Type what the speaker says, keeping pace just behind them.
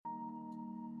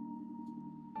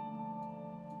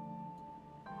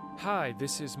Hi,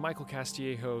 this is Michael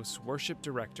Castillejos, Worship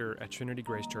Director at Trinity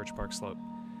Grace Church Park Slope.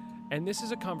 And this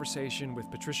is a conversation with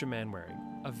Patricia Manwaring,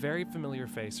 a very familiar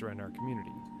face around our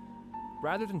community.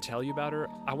 Rather than tell you about her,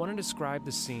 I want to describe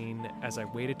the scene as I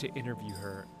waited to interview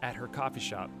her at her coffee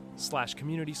shop /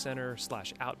 community center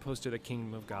 / outpost of the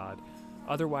Kingdom of God,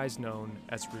 otherwise known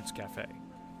as Roots Cafe.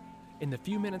 In the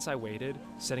few minutes I waited,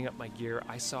 setting up my gear,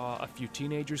 I saw a few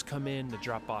teenagers come in to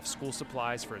drop off school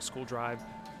supplies for a school drive,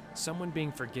 someone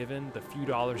being forgiven the few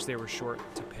dollars they were short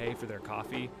to pay for their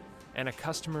coffee, and a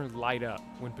customer light up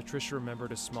when Patricia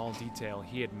remembered a small detail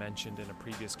he had mentioned in a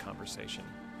previous conversation.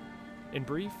 In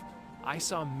brief, I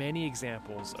saw many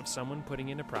examples of someone putting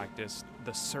into practice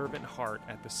the servant heart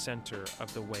at the center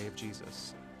of the way of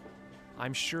Jesus.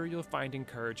 I'm sure you'll find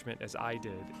encouragement as I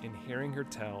did in hearing her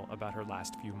tell about her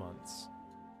last few months.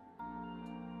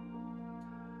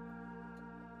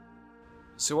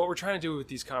 So what we're trying to do with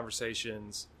these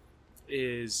conversations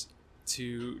is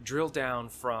to drill down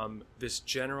from this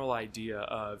general idea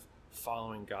of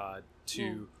following God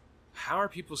to how are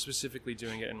people specifically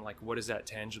doing it, and like what does that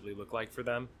tangibly look like for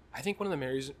them. I think one of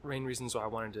the main reasons why I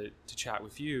wanted to chat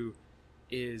with you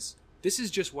is this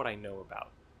is just what I know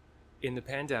about. In the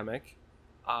pandemic,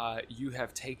 you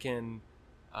have taken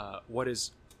what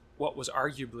was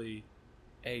arguably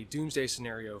a doomsday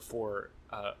scenario for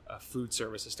a food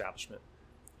service establishment,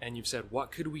 and you've said,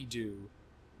 what could we do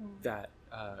that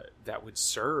would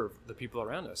serve the people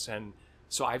around us? And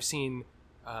so I've seen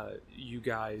you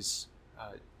guys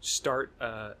start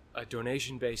a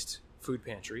donation-based food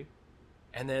pantry,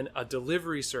 and then a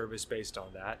delivery service based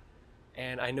on that.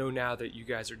 And I know now that you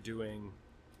guys are doing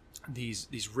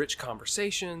these rich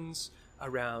conversations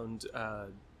around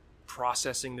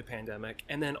processing the pandemic,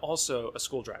 and then also a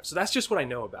school drive. So that's just what I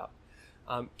know about.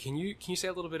 Can you say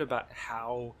a little bit about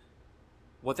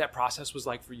what that process was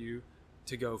like for you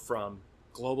to go from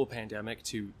global pandemic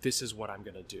to this is what I'm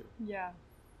going to do? Yeah,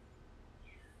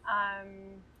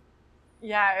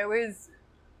 it was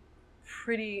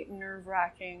pretty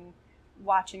nerve-wracking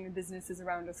watching the businesses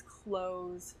around us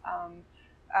close.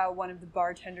 One of the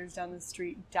bartenders down the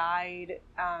street died.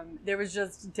 There was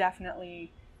just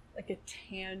definitely like a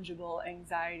tangible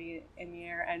anxiety in the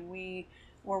air, and we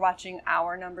were watching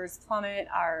our numbers plummet.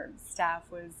 Our staff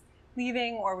was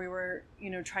leaving, or we were,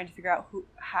 trying to figure out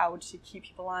how to keep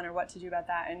people on or what to do about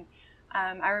that. And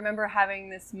I remember having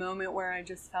this moment where I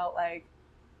just felt like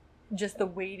just the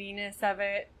weightiness of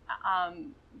it,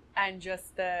 and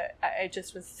just it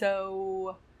just was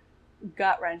so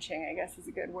gut-wrenching, I guess is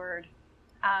a good word.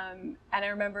 And I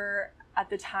remember at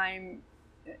the time,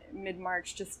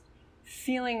 mid-March, just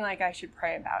feeling like I should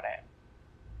pray about it.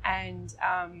 And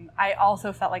I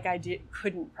also felt like I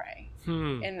couldn't pray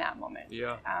in that moment.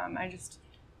 Yeah.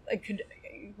 It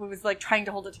was like trying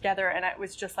to hold it together, and it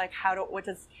was just like,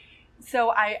 so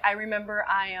I remember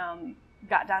I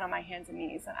got down on my hands and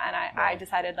knees, and I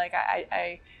decided, like,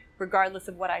 I regardless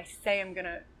of what I say, I'm going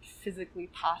to physically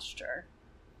posture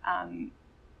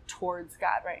towards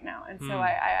God right now. And so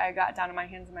I got down on my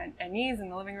hands and knees in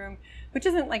the living room, which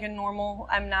isn't like I'm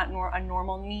not a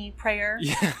normal knee prayer.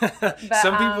 Yeah. But,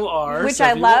 some people are. Which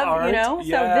I love,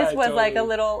 so this was totally like a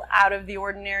little out of the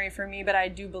ordinary for me, but I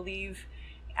do believe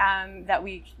that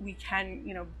we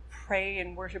can, pray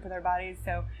and worship with our bodies.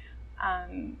 So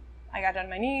I got down on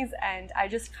my knees, and I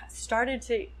just started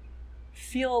to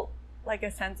feel like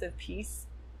a sense of peace.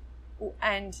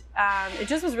 And it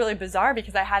just was really bizarre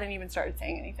because I hadn't even started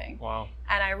saying anything. Wow.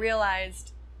 And I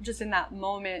realized just in that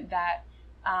moment that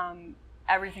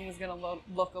everything was going to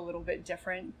look a little bit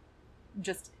different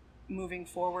just moving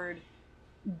forward,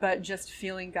 but just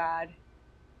feeling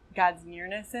God's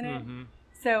nearness in it. Mm-hmm.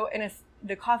 So in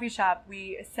the coffee shop,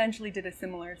 we essentially did a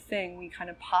similar thing. We kind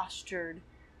of postured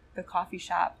the coffee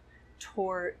shop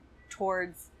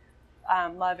towards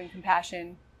love and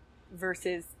compassion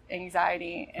versus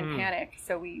anxiety and panic.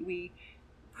 So we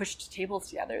pushed tables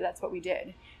together. That's what we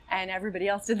did. And everybody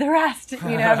else did the rest.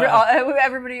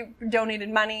 Everybody donated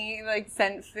money, like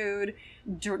sent food,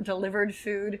 delivered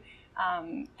food,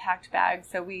 packed bags.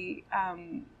 So we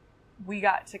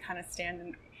got to kind of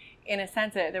stand in a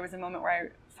sense. There was a moment where I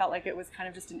felt like it was kind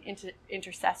of just an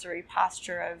intercessory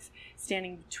posture of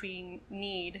standing between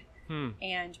need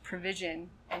and provision,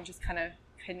 and just kind of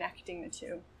connecting the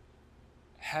two.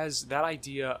 Has that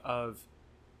idea of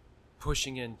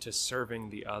pushing into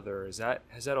serving the other, has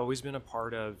that always been a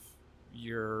part of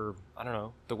your,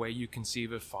 the way you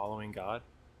conceive of following God?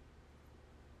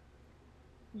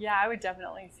 Yeah, I would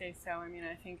definitely say so. I mean,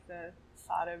 I think the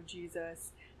thought of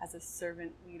Jesus as a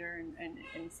servant leader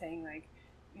and saying, like,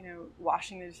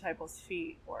 washing the disciples'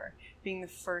 feet, or being the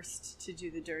first to do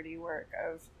the dirty work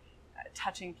of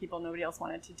touching people nobody else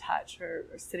wanted to touch, or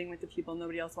sitting with the people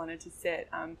nobody else wanted to sit.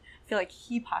 I feel like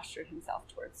he postured himself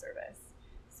towards service.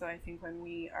 So I think when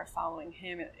we are following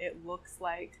him, it looks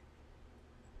like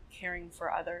caring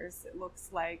for others. It looks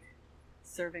like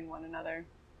serving one another.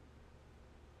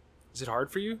 Is it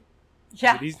hard for you?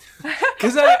 Yeah.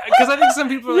 Because I think some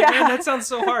people are like, man, that sounds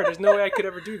so hard. There's no way I could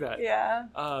ever do that. Yeah.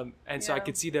 And so I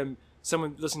could see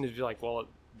someone listening to be like, well,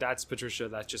 that's Patricia.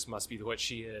 That just must be what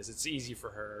she is. It's easy for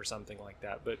her or something like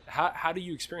that. But how do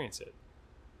you experience it?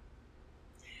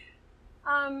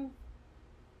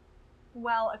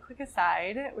 Well, a quick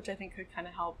aside, which I think could kind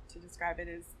of help to describe it,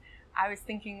 is I was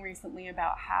thinking recently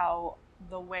about how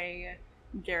the way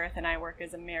Gareth and I work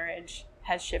as a marriage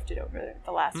has shifted over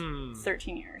the last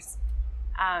 13 years.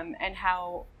 And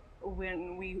how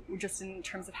when we, just in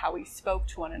terms of how we spoke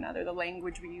to one another, the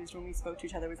language we used when we spoke to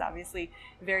each other was obviously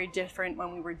very different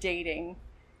when we were dating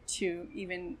to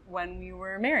even when we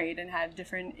were married, and had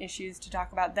different issues to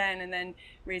talk about then, and then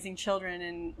raising children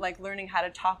and like learning how to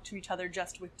talk to each other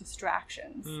just with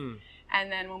distractions.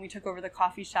 And then when we took over the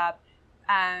coffee shop,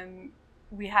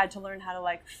 we had to learn how to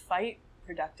like fight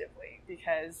productively,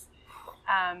 because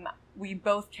we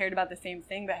both cared about the same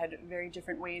thing but had very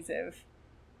different ways of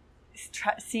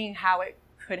seeing how it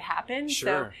could happen.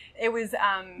 Sure. So it was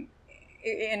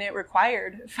and it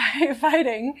required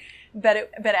fighting, but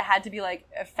it had to be like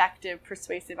effective,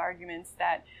 persuasive arguments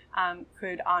that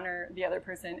could honor the other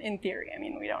person in theory. I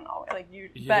mean, we don't always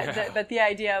but the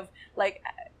idea of like,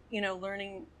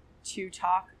 learning to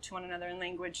talk to one another in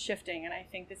language shifting. And I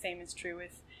think the same is true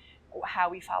with how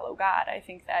we follow God. I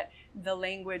think that the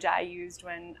language I used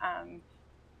when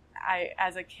I,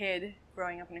 as a kid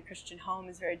growing up in a Christian home,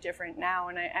 is very different now.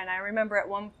 And I remember at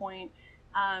one point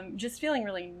just feeling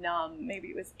really numb. Maybe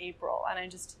it was April, and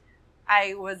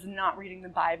I was not reading the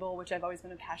Bible, which I've always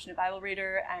been a passionate Bible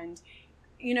reader, and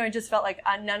it just felt like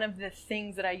none of the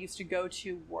things that I used to go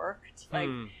to worked.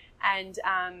 And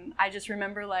I just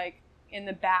remember like in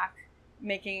the back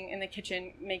in the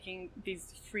kitchen making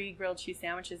these free grilled cheese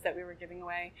sandwiches that we were giving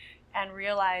away, and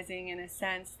realizing in a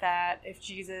sense that if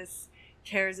Jesus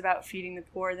cares about feeding the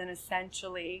poor, then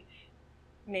essentially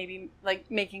maybe like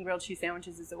making grilled cheese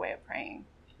sandwiches is a way of praying.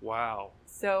 Wow.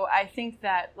 So I think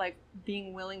that like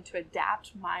being willing to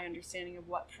adapt my understanding of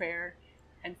what prayer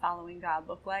and following God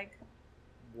look like.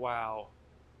 Wow.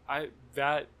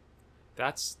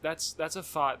 That's a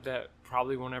thought that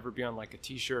probably won't ever be on like a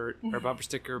t-shirt or a bumper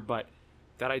sticker, but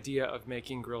that idea of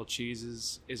making grilled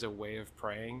cheeses is a way of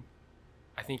praying.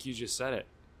 I think you just said it.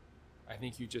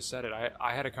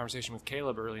 I had a conversation with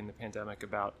Caleb early in the pandemic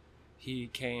about, he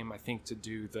came, I think, to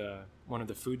do one of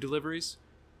the food deliveries,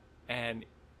 and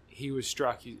he was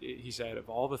struck. He said, of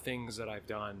all the things that I've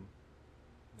done,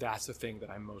 that's the thing that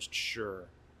I'm most sure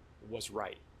was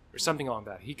right, or something along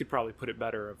that. He could probably put it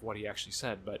better of what he actually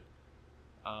said, but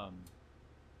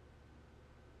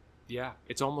yeah,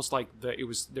 it's almost like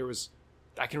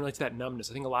I can relate to that numbness.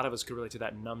 I think a lot of us could relate to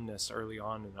that numbness early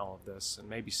on in all of this, and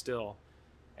maybe still,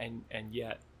 and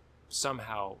yet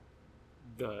somehow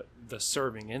the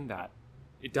serving in that,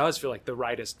 it does feel like the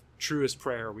rightest, truest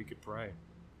prayer we could pray.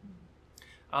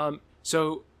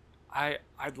 So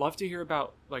I'd love to hear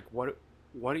about like what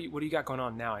do you got going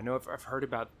on now? I know I've heard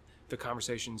about the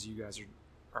conversations you guys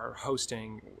are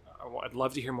hosting. I'd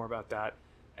love to hear more about that,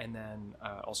 and then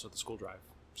also the school drive.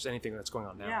 Just anything that's going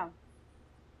on now.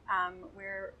 Yeah.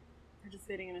 We're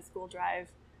participating in a school drive,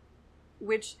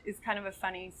 which is kind of a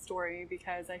funny story,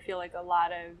 because I feel like a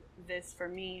lot of this for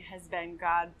me has been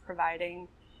God providing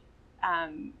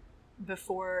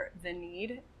before the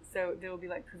need. So there will be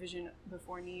like provision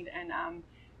before need. And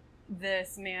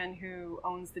this man who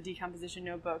owns the Decomposition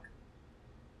Notebook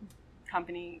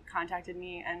company contacted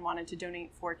me and wanted to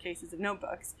donate 4 cases of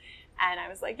notebooks. And I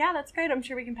was like, yeah, that's great. I'm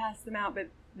sure we can pass them out. But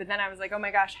then I was like, oh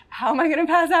my gosh, how am I going to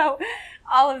pass out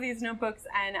all of these notebooks?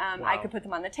 And Wow. I could put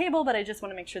them on the table, but I just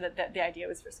want to make sure that the idea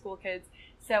was for school kids.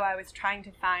 So I was trying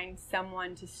to find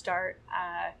someone to start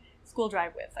a school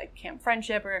drive with, like Camp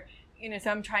Friendship, or,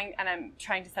 so I'm trying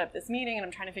to set up this meeting, and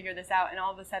I'm trying to figure this out. And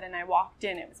all of a sudden I walked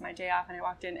in, it was my day off, and I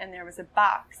walked in, and there was a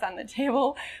box on the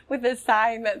table with a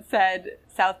sign that said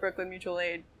South Brooklyn Mutual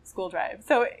Aid School Drive.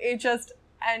 So it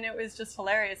was just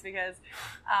hilarious, because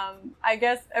I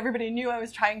guess everybody knew I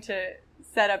was trying to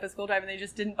set up a school drive, and they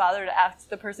just didn't bother to ask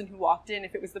the person who walked in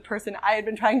if it was the person I had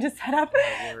been trying to set up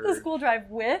the school drive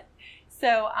with.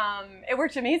 So it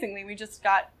worked amazingly. We just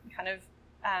got kind of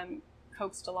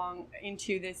coaxed along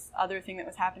into this other thing that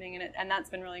was happening, and that's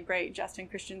been really great. Justin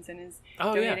Christensen is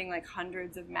donating like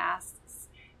hundreds of masks.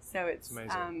 So it's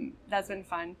that's been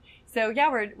fun. So yeah,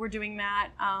 we're doing that.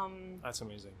 That's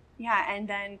amazing. Yeah, and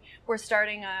then we're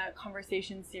starting a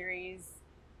conversation series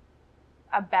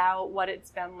about what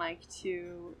it's been like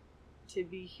to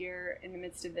be here in the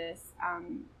midst of this.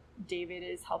 David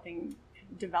is helping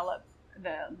develop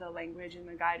the language and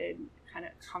the guided kind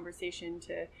of conversation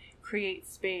to create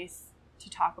space to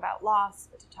talk about loss,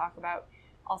 but to talk about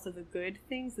also the good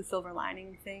things, the silver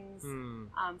lining things.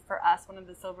 For us, one of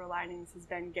the silver linings has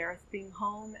been Gareth being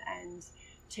home and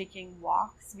taking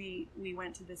walks. We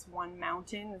went to this one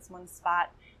mountain, this one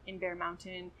spot in Bear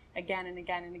Mountain again and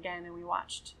again and again, and we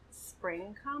watched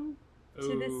spring come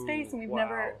to this space. And we've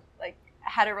never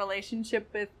had a relationship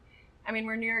with, I mean,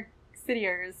 we're New York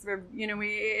Cityers.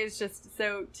 It's just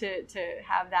so to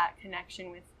have that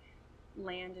connection with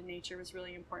land and nature was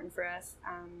really important for us.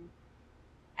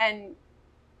 And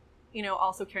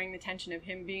also carrying the tension of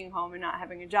him being home and not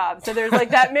having a job. So there's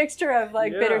that mixture of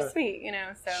bittersweet,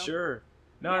 so. Sure.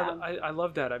 No, yeah. I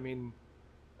love that. I mean,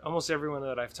 almost everyone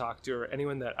that I've talked to, or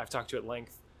anyone that I've talked to at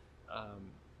length,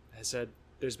 has said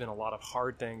there's been a lot of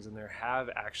hard things, and there have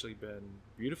actually been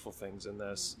beautiful things in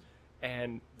this.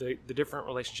 And the different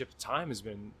relationship to time has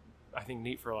been, I think,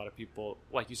 neat for a lot of people.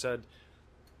 Like you said,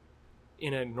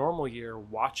 in a normal year,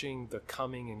 watching the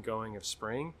coming and going of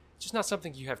spring, it's just not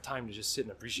something you have time to just sit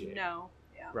and appreciate. No.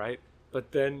 Yeah. Right?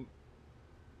 But then,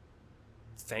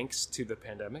 thanks to the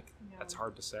pandemic, that's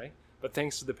hard to say, but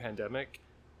thanks to the pandemic,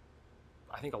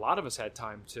 I think a lot of us had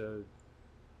time to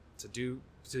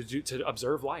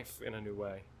observe life in a new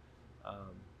way.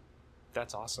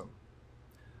 That's awesome.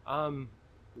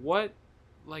 What,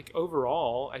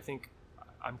 overall, I think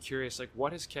I'm curious,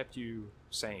 what has kept you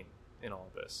sane in all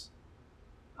of this?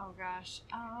 Oh gosh.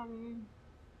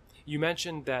 You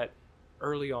mentioned that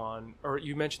early on, or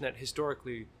you mentioned that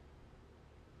historically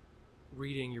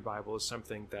reading your Bible is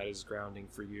something that is grounding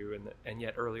for you, and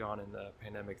yet early on in the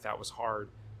pandemic that was hard.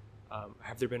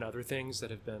 Have there been other things that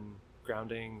have been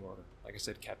grounding, or, like I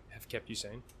said, have kept you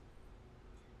sane?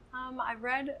 I've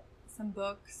read some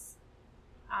books.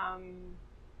 I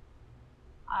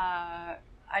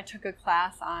took a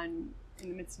class in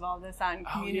the midst of all this, on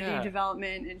community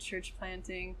development and church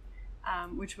planting,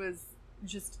 which was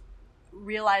just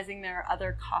realizing there are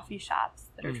other coffee shops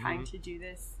that are trying to do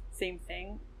this same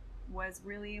thing was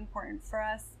really important for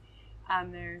us.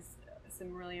 There's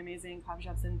some really amazing coffee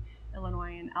shops in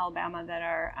Illinois and Alabama that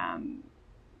are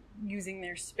using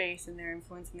their space and their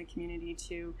influence in the community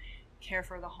to care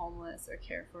for the homeless or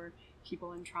care for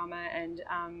people in trauma. And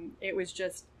it was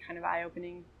just kind of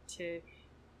eye-opening to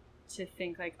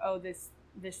think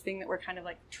this thing that we're kind of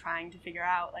trying to figure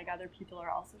out, other people are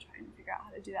also trying to figure out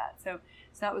how to do that. So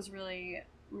that was really,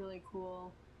 really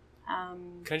cool.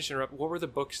 Can I just interrupt? What were the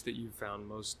books that you found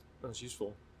most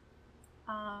useful?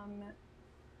 I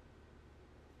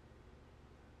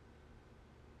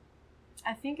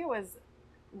think it was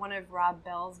one of Rob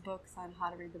Bell's books on how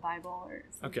to read the Bible or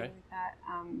something like that.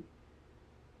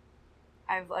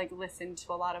 I've listened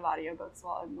to a lot of audiobooks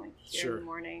while I'm here in the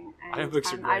morning. And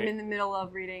audiobooks are great. I'm in the middle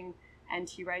of reading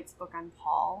N.T. Wright's book on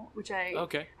Paul, which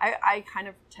I kind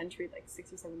of tend to read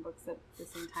 6 or 7 books at the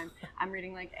same time. I'm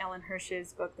reading Alan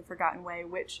Hirsch's book, The Forgotten Way,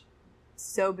 which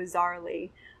so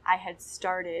bizarrely I had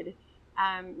started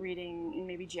reading in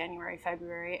maybe January,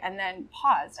 February, and then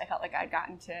paused. I felt like I'd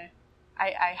gotten to,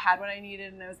 I had what I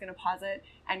needed, and I was going to pause it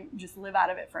and just live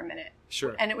out of it for a minute.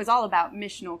 Sure. And it was all about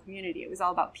missional community. It was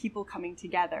all about people coming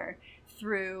together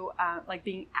through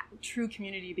being true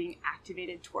community, being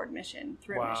activated toward mission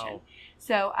through mission.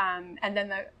 So and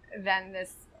then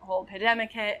this whole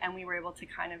pandemic hit, and we were able to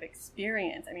kind of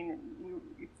experience,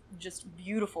 just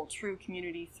beautiful true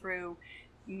community through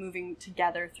moving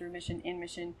together through mission, in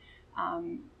mission.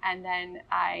 And then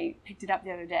I picked it up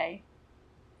the other day,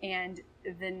 and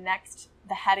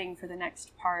the heading for the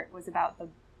next part was about the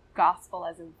gospel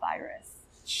as a virus.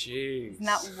 Jeez. Isn't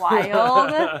that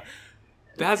wild?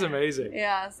 That's amazing.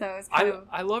 Yeah, so it's kind of...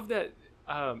 I love that.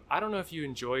 I don't know if you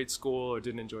enjoyed school or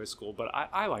didn't enjoy school, but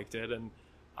I liked it. And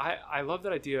I love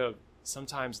that idea of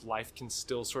sometimes life can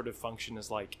still sort of function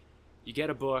as you get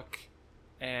a book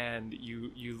and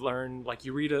you learn,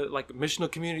 you read a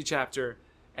missional community chapter,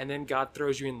 and then God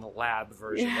throws you in the lab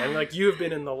version. Yeah. And you have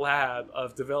been in the lab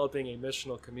of developing a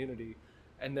missional community.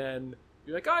 And then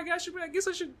you're like, oh, I guess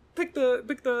I should pick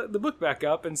the book back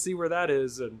up and see where that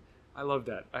is. And I love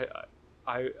that.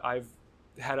 I've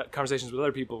had conversations with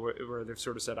other people where they've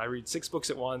sort of said, I read 6 books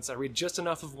at once. I read just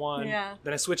enough of one. Yeah.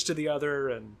 Then I switch to the other.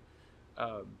 And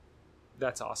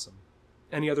that's awesome.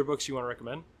 Any other books you want to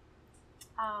recommend?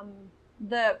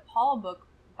 The Paul book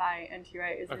by N.T.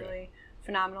 Wright is really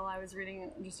phenomenal. I was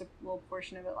reading just a little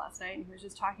portion of it last night, and he was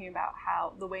just talking about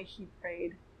how the way he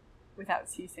prayed without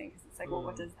ceasing, because it's like, well,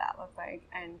 what does that look like?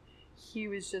 And he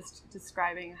was just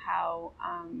describing how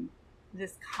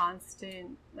this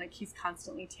constant, like he's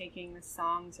constantly taking the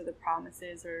songs or the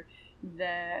promises or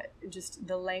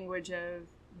the language of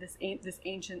this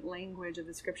ancient language of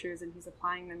the scriptures, and he's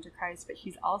applying them to Christ. But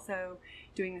he's also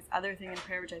doing this other thing in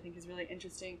prayer, which I think is really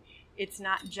interesting. It's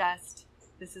not just,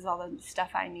 this is all the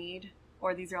stuff I need,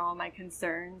 or these are all my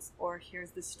concerns, or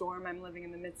here's the storm I'm living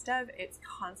in the midst of. It's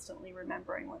constantly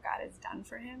remembering what God has done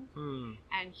for him.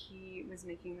 And he was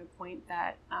making the point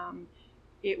that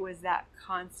it was that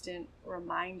constant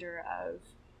reminder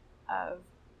of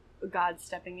God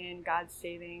stepping in, God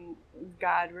saving,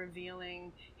 God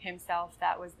revealing himself,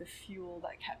 that was the fuel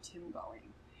that kept him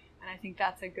going. And I think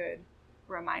that's a good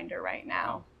reminder right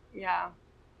now. Wow.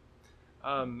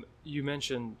 Yeah. You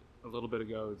mentioned a little bit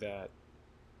ago that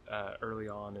early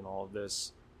on in all of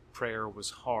this, prayer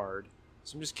was hard.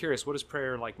 So I'm just curious, what is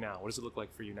prayer like now? What does it look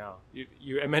like for you now?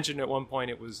 I mentioned at one point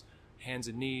it was hands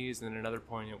and knees, and then at another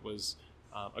point it was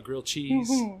a grilled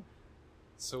cheese.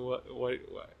 So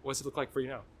what's it look like for you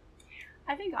now?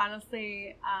 I think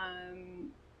honestly, I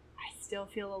still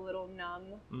feel a little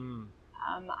numb.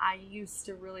 I used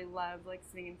to really love like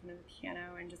sitting in front of the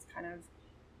piano and just kind of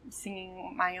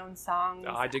singing my own songs.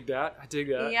 I dig that.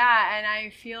 Yeah, and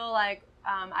I feel like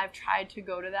I've tried to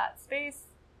go to that space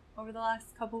over the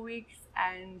last couple weeks,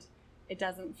 and it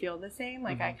doesn't feel the same.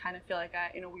 Like I kind of feel like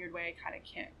in a weird way, I kind of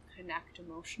can't connect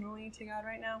emotionally to God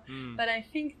right now. But I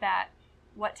think that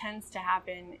what tends to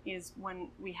happen is when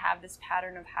we have this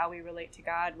pattern of how we relate to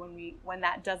God, when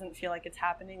that doesn't feel like it's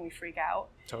happening, we freak out.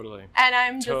 Totally. And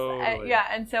I'm just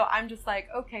and so I'm just like,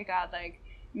 okay, God, like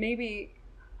maybe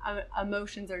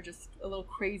emotions are just a little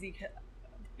crazy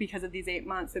because of these 8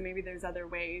 months, so maybe there's other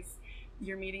ways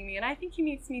you're meeting me. And I think he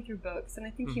meets me through books, and I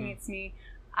think he meets me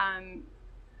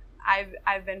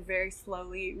I've been very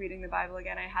slowly reading the Bible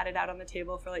again. I had it out on the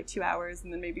table for like 2 hours,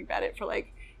 and then maybe read it for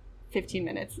like 15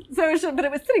 minutes. But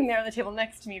it was sitting there on the table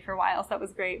next to me for a while, so that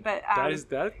was great. But that's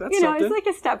you know, something. it's like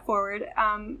a step forward.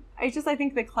 I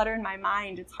think the clutter in my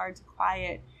mind, it's hard to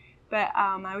quiet. But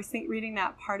I was reading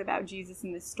that part about Jesus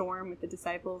in the storm with the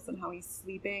disciples and how he's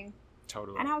sleeping.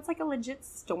 Totally. And how it's like a legit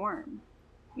storm.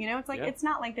 You know, it's like it's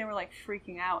not like they were like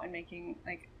freaking out and making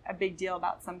like a big deal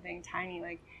about something tiny.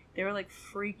 Like they were like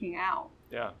freaking out.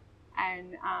 Yeah.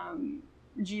 And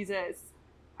Jesus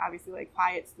obviously like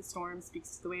quiets the storm,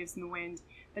 speaks to the waves and the wind,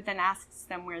 but then asks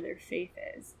them where their faith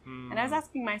is. And I was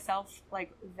asking myself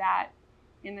like that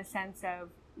in the sense of,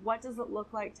 what does it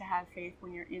look like to have faith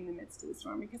when you're in the midst of the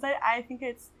storm? Because I think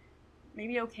it's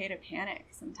maybe okay to panic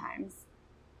sometimes,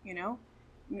 you know,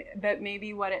 but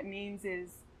maybe what it means is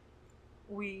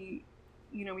we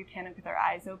panic with our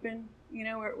eyes open. You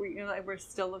know, we're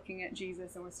still looking at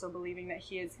Jesus, and we're still believing that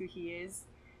he is who he is.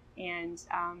 And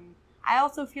I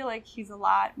also feel like he's a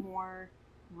lot more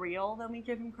real than we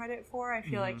give him credit for. I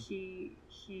feel like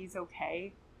he's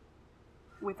okay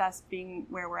with us being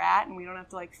where we're at, and we don't have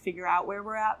to like figure out where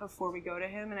we're at before we go to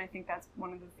him. And I think that's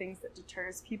one of the things that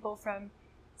deters people from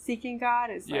seeking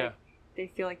God is like they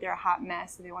feel like they're a hot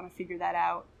mess and they want to figure that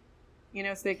out, you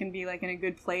know, so they can be like in a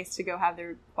good place to go have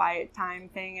their quiet time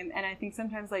thing. And I think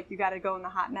sometimes like you got to go in the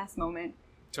hot mess moment.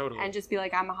 Totally. And just be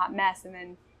like, I'm a hot mess, and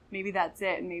then maybe that's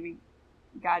it, and maybe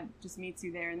God just meets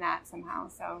you there in that somehow.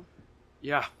 So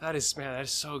yeah, that is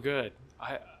so good.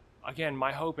 Again,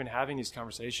 my hope in having these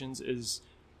conversations is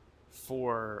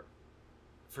for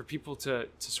people to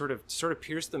sort of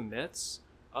pierce the myths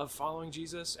of following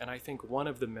Jesus. And I think one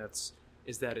of the myths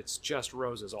is that it's just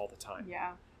roses all the time.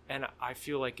 Yeah. And I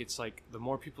feel like it's like the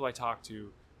more people I talk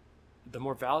to, the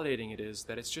more validating it is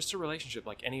that it's just a relationship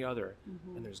like any other.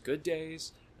 And there's good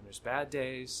days and there's bad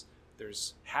days.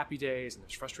 There's happy days and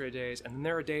there's frustrated days. And then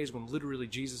there are days when literally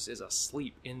Jesus is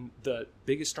asleep in the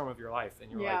biggest storm of your life.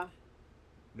 And you're like,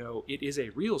 no, it is a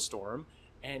real storm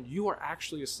and you are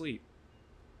actually asleep.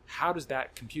 How does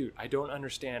that compute? I don't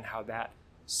understand how that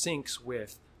syncs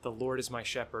with the Lord is my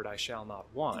shepherd, I shall not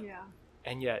want. Yeah.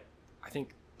 And yet I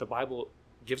think the Bible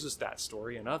gives us that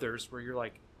story and others where you're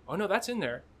like, oh no, that's in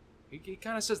there. He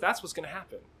kind of says that's what's going to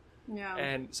happen. Yeah.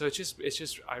 And so it's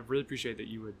just, I really appreciate that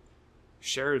you would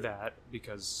share that,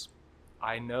 because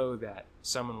I know that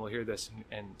someone will hear this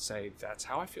and say, that's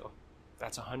how I feel.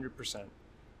 That's 100%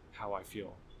 how I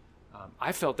feel.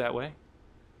 I felt that way.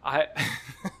 I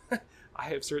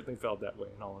have certainly felt that way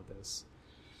in all of this.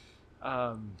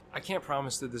 I can't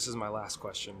promise that this is my last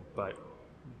question, but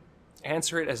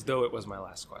answer it as though it was my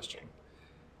last question.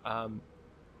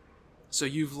 So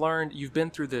you've been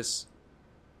through this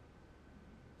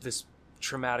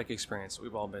traumatic experience that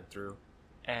we've all been through,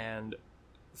 and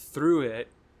through it,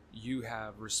 you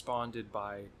have responded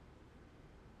by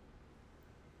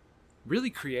really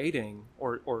creating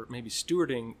or maybe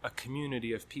stewarding a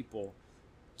community of people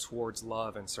towards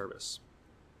love and service.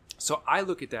 So I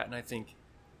look at that and I think,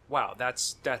 wow,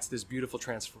 that's this beautiful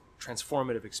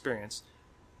transformative experience.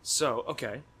 So,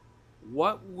 okay,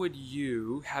 what would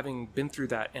you, having been through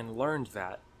that and learned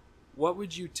that, what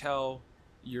would you tell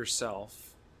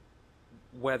yourself,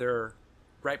 whether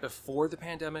right before the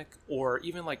pandemic or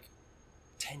even like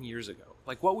 10 years ago?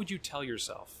 Like, what would you tell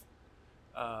yourself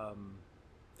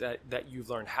that you've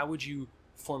learned? How would you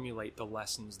formulate the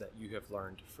lessons that you have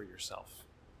learned for yourself?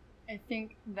 I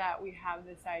think that we have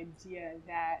this idea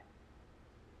that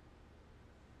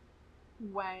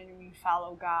when we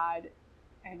follow God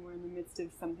and we're in the midst of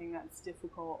something that's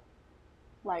difficult,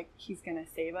 like he's going to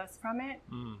save us from it,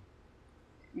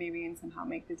 maybe, and somehow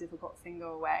make the difficult thing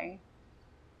go away.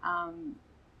 And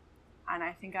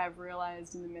I think I've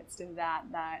realized in the midst of that,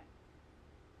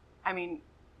 I mean,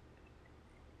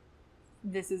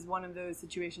 this is one of those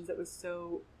situations that was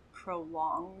so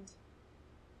prolonged,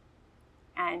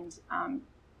 and,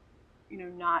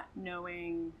 not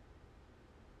knowing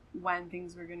when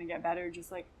things were going to get better,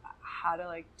 just like how to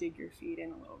like dig your feet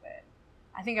in a little bit.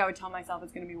 I think I would tell myself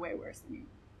it's going to be way worse than you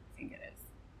think it is.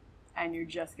 And you're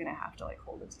just going to have to like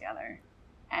hold it together,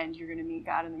 and you're going to meet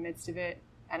God in the midst of it,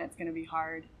 and it's going to be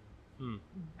hard,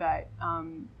 but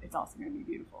it's also going to be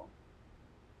beautiful.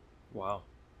 Wow.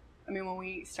 I mean, when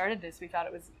we started this, we thought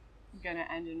it was going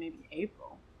to end in maybe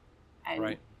April,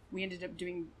 and we ended up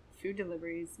doing food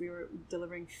deliveries. We were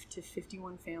delivering to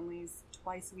 51 families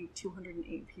twice a week,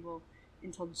 208 people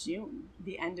until June,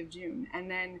 the end of June.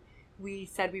 And then we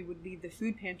said we would leave the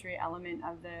food pantry element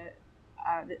of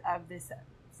of this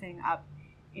thing up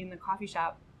in the coffee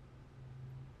shop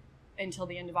until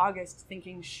the end of August,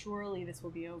 thinking surely this will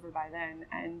be over by then.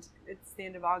 And it's the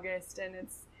end of August, and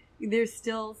there's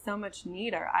still so much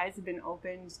need. Our eyes have been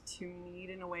opened to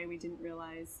need in a way we didn't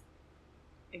realize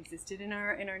existed in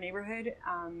our neighborhood,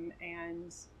 and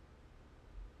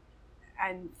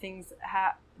things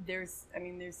there's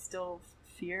still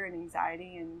fear and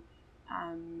anxiety, and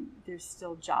there's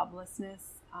still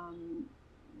joblessness,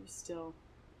 there's still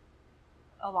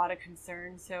a lot of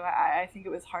concern. So I think it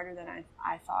was harder than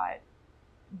I thought.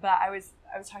 But I was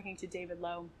talking to David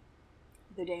Lowe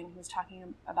the other day, and he was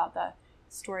talking about the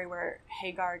story where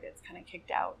Hagar gets kind of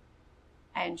kicked out,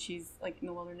 and she's like in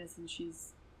the wilderness, and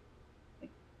she's like,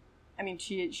 I mean,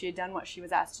 she had done what she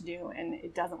was asked to do, and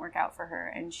it doesn't work out for her,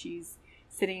 and she's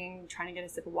sitting trying to get a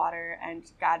sip of water, and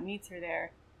God meets her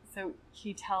there. So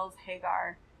he tells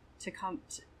Hagar to come,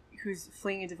 who's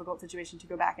fleeing a difficult situation, to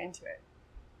go back into it.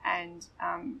 And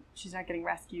she's not getting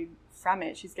rescued from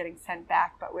it. She's getting sent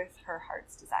back, but with her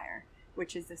heart's desire,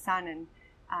 which is the son,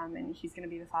 and he's going to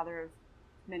be the father of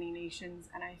many nations.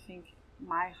 And I think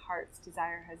my heart's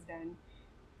desire has been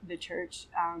the church.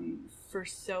 For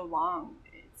so long,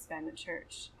 it's been the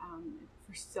church.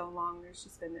 For so long, there's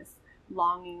just been this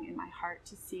longing in my heart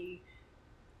to see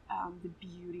the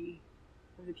beauty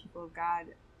of the people of God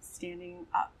standing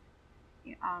up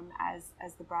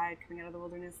as the bride coming out of the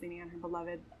wilderness, leaning on her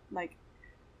beloved. Like,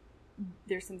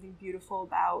 there's something beautiful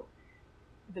about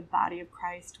the body of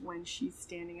Christ when she's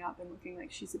standing up and looking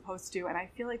like she's supposed to. And I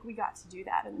feel like we got to do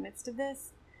that in the midst of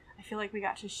this. I feel like we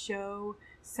got to show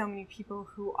so many people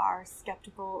who are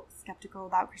skeptical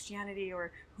about Christianity,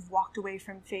 or who've walked away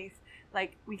from faith.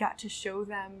 Like, we got to show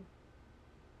them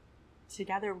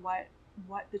together what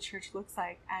the church looks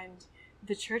like. And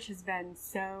the church has been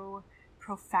so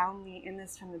profoundly in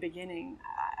this from the beginning.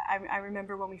 I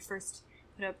remember when we first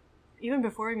put up, even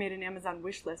before we made an Amazon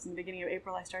wish list in the beginning of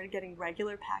April, I started getting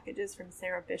regular packages from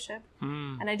Sarah Bishop.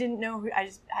 And I didn't know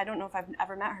I don't know if I've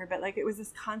ever met her, but like, it was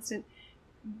this constant,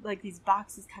 like, these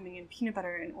boxes coming in, peanut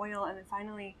butter and oil. And then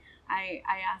finally I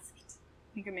asked,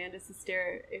 I think, Amanda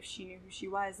Sister, if she knew who she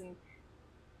was, and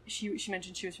she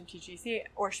mentioned she was from TGC,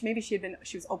 or maybe she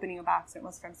was opening a box and it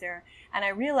was from Sarah. And I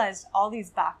realized all these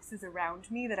boxes around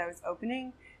me that I was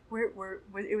opening were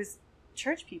it was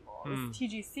church people. It was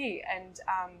TGC,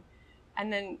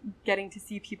 and then getting to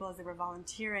see people as they were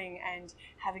volunteering, and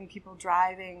having people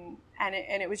driving, and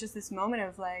it was just this moment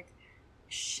of like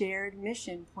shared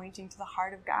mission pointing to the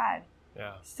heart of God.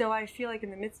 Yeah. So I feel like in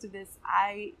the midst of this,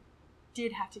 I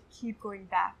did have to keep going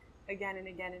back again and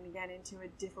again and again into a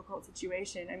difficult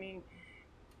situation. I mean,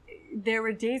 there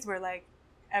were days where like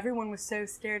everyone was so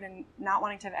scared and not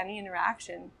wanting to have any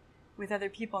interaction with other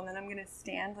people, and then I'm going to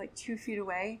stand like 2 feet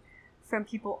away from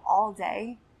people all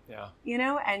day. Yeah.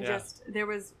 And just, there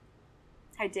was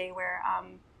a day where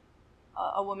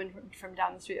a woman from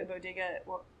down the street, a bodega,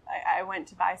 I went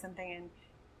to buy something, and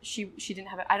she didn't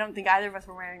have it. I don't think either of us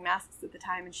were wearing masks at the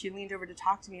time, and she leaned over to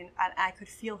talk to me, and I could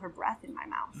feel her breath in my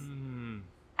mouth.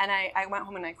 And I went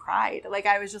home and I cried. Like,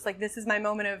 I was just like, this is my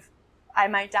moment of, I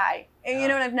might die. And, you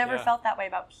know, and I've never felt that way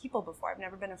about people before. I've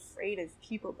never been afraid of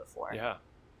people before. Yeah.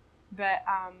 But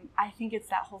I think it's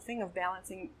that whole thing of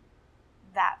balancing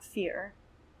that fear,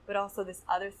 but also this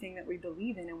other thing that we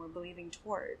believe in and we're believing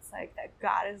towards, like that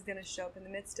God is going to show up in the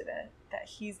midst of it, that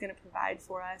he's going to provide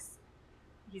for us.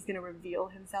 He's going to reveal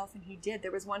himself. And he did.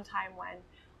 There was one time when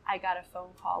I got a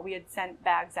phone call. We had sent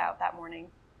bags out that morning.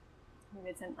 We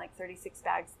had sent like 36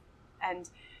 bags.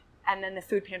 And then the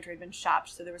food pantry had been shopped,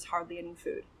 so there was hardly any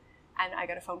food. And I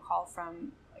got a phone call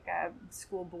from like a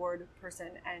school board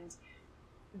person, and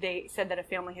they said that a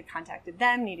family had contacted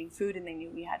them needing food, and they knew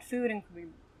we had food, and could we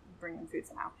bring them food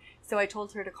somehow. So I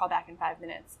told her to call back in 5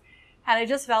 minutes. And I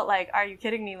just felt like, are you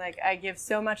kidding me? Like, I give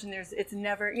so much, and it's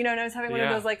never, you know, and I was having one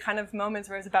of those, like, kind of moments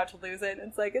where I was about to lose it.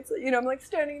 It's like, it's, you know, I'm, like,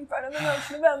 standing in front of the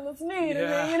ocean of endless need.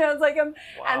 And, then, you know, it's like, and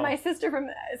my sister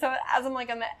so as I'm,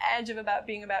 like, on the edge of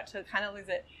being about to kind of lose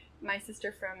it, my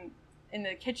sister from in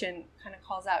the kitchen kind of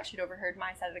calls out. She'd overheard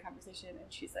my side of the conversation, and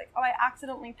she's like, oh, I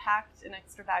accidentally packed an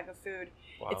extra bag of food.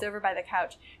 Wow. It's over by the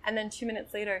couch. And then 2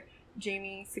 minutes later,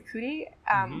 Jamie Sakuti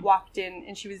walked in,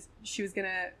 and she was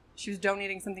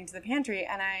donating something to the pantry,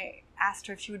 and I asked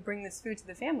her if she would bring this food to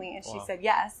the family, and she said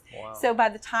yes. Wow. So by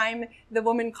the time the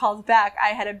woman called back, I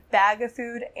had a bag of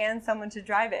food and someone to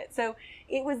drive it. So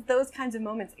it was those kinds of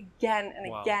moments again and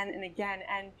again and again.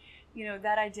 And, you know,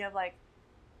 that idea of like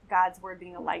God's word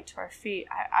being a light to our feet,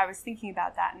 I was thinking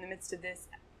about that in the midst of this,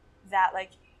 that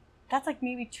like, that's like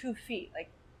maybe 2 feet. Like,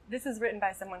 this is written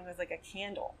by someone who has like a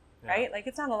candle, right? Like,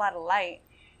 it's not a lot of light,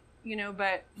 you know,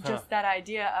 but just that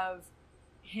idea of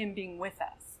him being with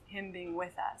us, him being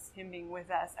with us, him being with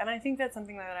us. And I think that's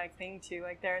something that I cling to.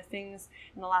 Like, there are things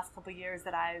in the last couple of years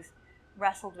that I've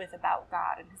wrestled with about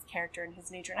God and his character and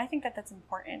his nature. And I think that that's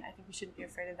important. I think we shouldn't be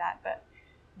afraid of that.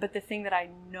 But the thing that I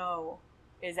know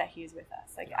is that he is with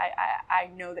us. Like, I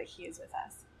know that he is with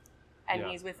us. And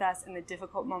he's with us in the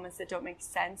difficult moments that don't make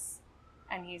sense.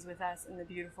 And he's with us in the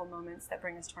beautiful moments that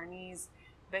bring us to our knees.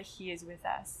 But he is with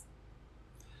us.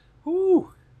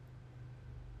 Ooh.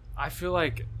 I feel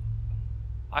like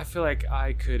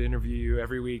I could interview you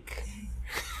every week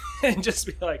and just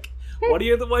be like,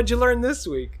 what'd you learn this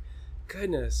week?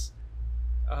 Goodness.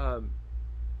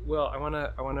 Well, I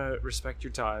wanna respect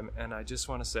your time, and I just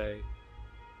want to say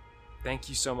thank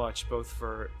you so much, both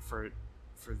for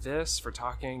this, for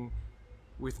talking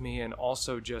with me, and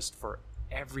also just for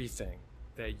everything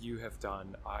that you have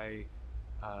done. I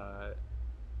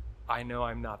know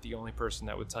I'm not the only person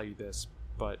that would tell you this,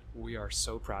 but we are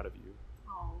so proud of you.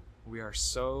 Oh. We are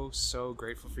so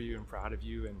grateful for you and proud of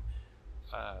you. And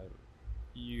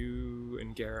you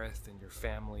and Gareth and your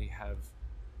family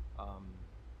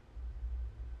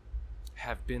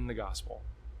have been the gospel,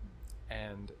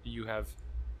 and you have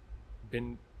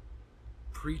been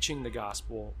preaching the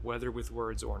gospel, whether with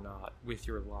words or not, with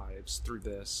your lives through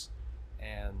this.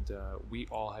 And we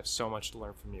all have so much to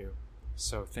learn from you.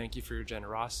 So thank you for your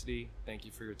generosity. Thank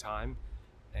you for your time.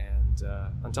 And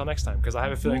until next time, because I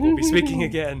have a feeling we'll be speaking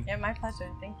again. Yeah, my pleasure.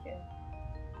 Thank you.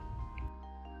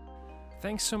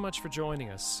 Thanks so much for joining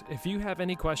us. If you have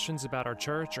any questions about our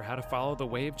church or how to follow the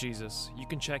way of Jesus, you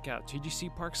can check out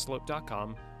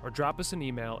tgcparkslope.com or drop us an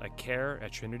email at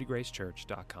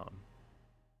care@trinitygracechurch.com.